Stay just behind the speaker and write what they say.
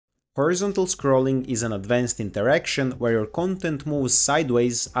Horizontal scrolling is an advanced interaction where your content moves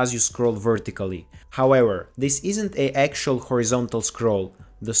sideways as you scroll vertically. However, this isn't an actual horizontal scroll.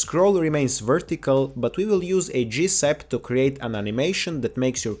 The scroll remains vertical, but we will use a GSAP to create an animation that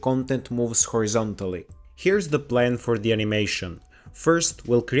makes your content moves horizontally. Here's the plan for the animation. First,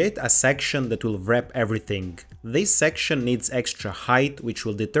 we'll create a section that will wrap everything. This section needs extra height, which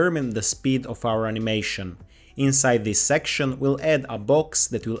will determine the speed of our animation. Inside this section, we'll add a box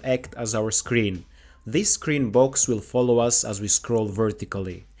that will act as our screen. This screen box will follow us as we scroll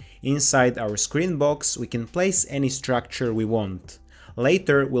vertically. Inside our screen box, we can place any structure we want.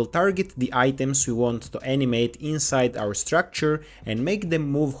 Later, we'll target the items we want to animate inside our structure and make them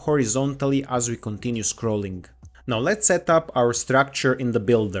move horizontally as we continue scrolling. Now let's set up our structure in the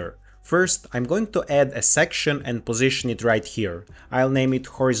builder. First, I'm going to add a section and position it right here. I'll name it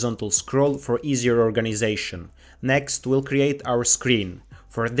horizontal scroll for easier organization. Next, we'll create our screen.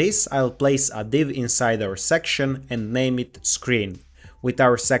 For this, I'll place a div inside our section and name it screen. With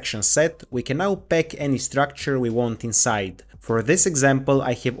our section set, we can now pack any structure we want inside. For this example,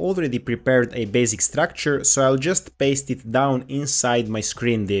 I have already prepared a basic structure, so I'll just paste it down inside my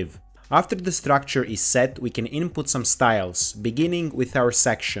screen div. After the structure is set, we can input some styles, beginning with our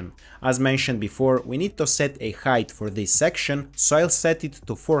section. As mentioned before, we need to set a height for this section, so I'll set it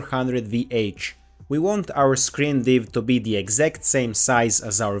to 400 VH. We want our screen div to be the exact same size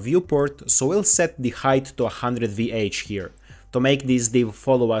as our viewport, so we'll set the height to 100 VH here. To make this div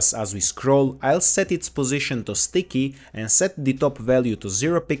follow us as we scroll, I'll set its position to sticky and set the top value to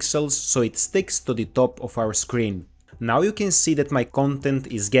 0 pixels so it sticks to the top of our screen. Now you can see that my content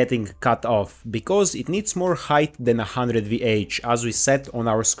is getting cut off, because it needs more height than 100 VH as we set on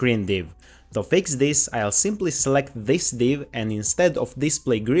our screen div. To fix this, I'll simply select this div and instead of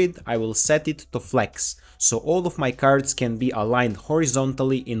display grid, I will set it to flex, so all of my cards can be aligned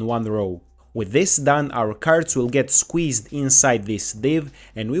horizontally in one row. With this done, our cards will get squeezed inside this div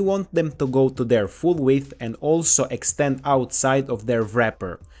and we want them to go to their full width and also extend outside of their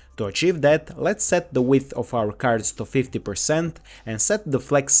wrapper. To achieve that, let's set the width of our cards to 50% and set the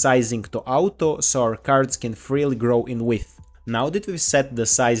flex sizing to auto so our cards can freely grow in width. Now that we've set the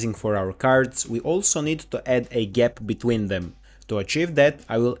sizing for our cards, we also need to add a gap between them. To achieve that,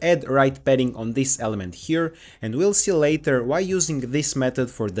 I will add right padding on this element here, and we'll see later why using this method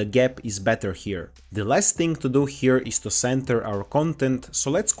for the gap is better here. The last thing to do here is to center our content,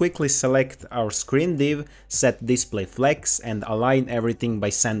 so let's quickly select our screen div, set display flex and align everything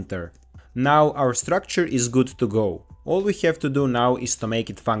by center. Now our structure is good to go. All we have to do now is to make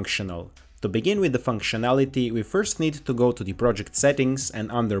it functional. To begin with the functionality, we first need to go to the project settings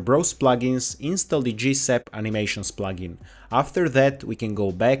and under Browse plugins, install the GSAP Animations plugin. After that, we can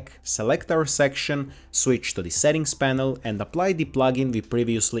go back, select our section, switch to the settings panel and apply the plugin we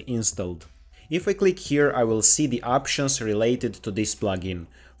previously installed. If I click here, I will see the options related to this plugin.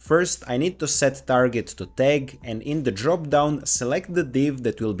 First, I need to set target to tag and in the drop-down, select the div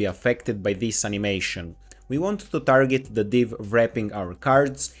that will be affected by this animation. We want to target the div wrapping our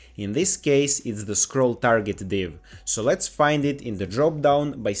cards, in this case it's the scroll target div, so let's find it in the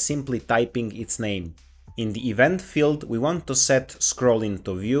drop-down by simply typing its name. In the event field we want to set scroll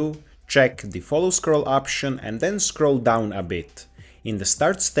into view, check the follow scroll option and then scroll down a bit. In the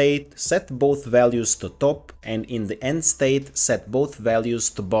start state set both values to top and in the end state set both values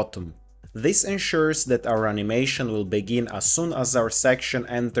to bottom. This ensures that our animation will begin as soon as our section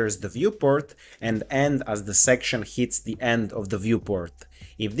enters the viewport and end as the section hits the end of the viewport.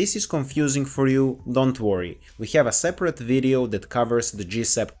 If this is confusing for you, don't worry, we have a separate video that covers the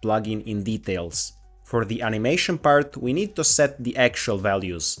GSAP plugin in details. For the animation part, we need to set the actual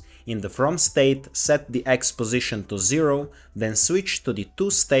values. In the from state, set the X position to 0, then switch to the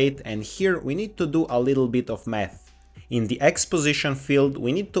to state and here we need to do a little bit of math. In the X position field,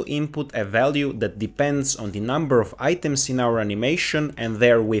 we need to input a value that depends on the number of items in our animation and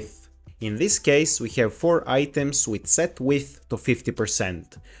their width. In this case, we have 4 items with set width to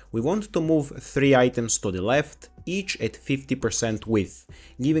 50%. We want to move 3 items to the left, each at 50% width,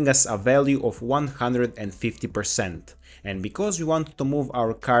 giving us a value of 150%. And because we want to move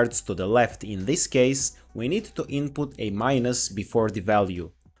our cards to the left in this case, we need to input a minus before the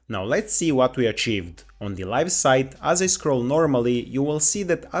value. Now let's see what we achieved. On the live side, as I scroll normally, you will see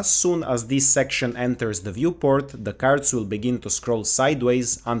that as soon as this section enters the viewport, the cards will begin to scroll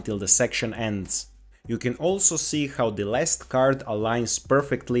sideways until the section ends. You can also see how the last card aligns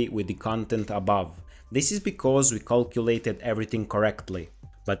perfectly with the content above. This is because we calculated everything correctly.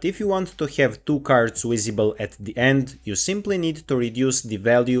 But if you want to have 2 cards visible at the end, you simply need to reduce the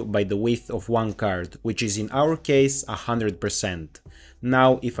value by the width of one card, which is in our case 100%.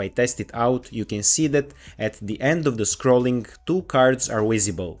 Now, if I test it out, you can see that at the end of the scrolling, 2 cards are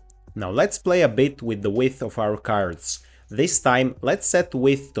visible. Now let's play a bit with the width of our cards. This time, let's set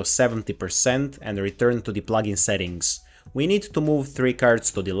width to 70% and return to the plugin settings. We need to move 3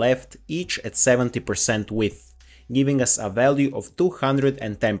 cards to the left, each at 70% width, giving us a value of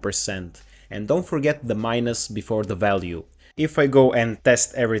 210%. And don't forget the minus before the value. If I go and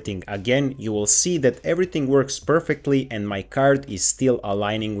test everything again, you will see that everything works perfectly and my card is still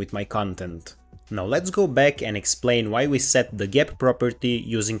aligning with my content. Now let's go back and explain why we set the gap property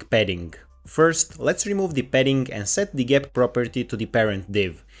using padding. First, let's remove the padding and set the gap property to the parent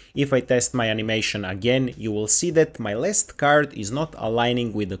div. If I test my animation again, you will see that my last card is not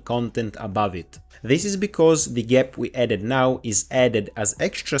aligning with the content above it. This is because the gap we added now is added as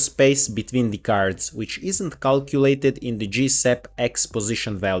extra space between the cards, which isn't calculated in the GSAP X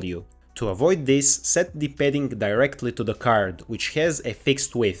position value. To avoid this, set the padding directly to the card, which has a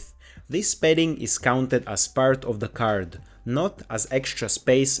fixed width. This padding is counted as part of the card, not as extra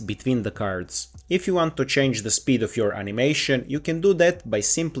space between the cards. If you want to change the speed of your animation, you can do that by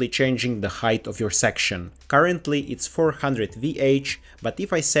simply changing the height of your section. Currently it's 400 VH, but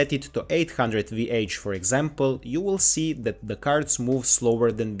if I set it to 800 VH for example, you will see that the cards move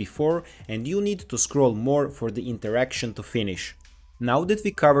slower than before and you need to scroll more for the interaction to finish. Now that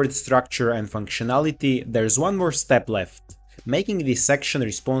we covered structure and functionality, there's one more step left: making this section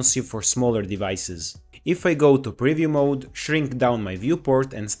responsive for smaller devices. If I go to preview mode, shrink down my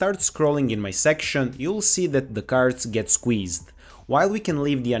viewport and start scrolling in my section, you'll see that the cards get squeezed. While we can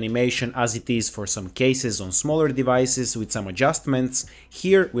leave the animation as it is for some cases on smaller devices with some adjustments,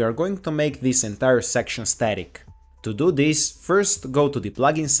 here we are going to make this entire section static. To do this, first go to the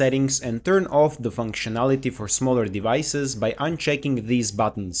plugin settings and turn off the functionality for smaller devices by unchecking these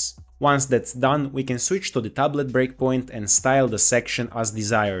buttons. Once that's done, we can switch to the tablet breakpoint and style the section as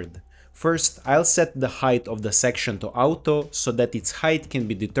desired. First, I'll set the height of the section to auto so that its height can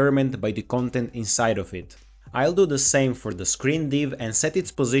be determined by the content inside of it. I'll do the same for the screen div and set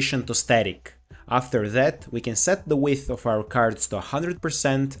its position to static. After that, we can set the width of our cards to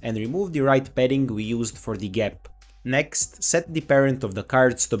 100% and remove the right padding we used for the gap. Next, set the parent of the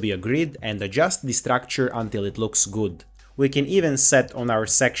cards to be a grid and adjust the structure until it looks good. We can even set on our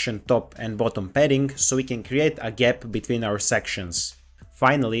section top and bottom padding so we can create a gap between our sections.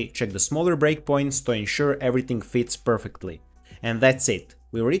 Finally, check the smaller breakpoints to ensure everything fits perfectly. And that's it,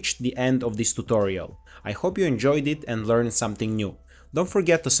 we reached the end of this tutorial. I hope you enjoyed it and learned something new. Don't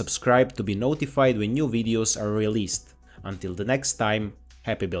forget to subscribe to be notified when new videos are released. Until the next time,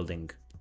 happy building!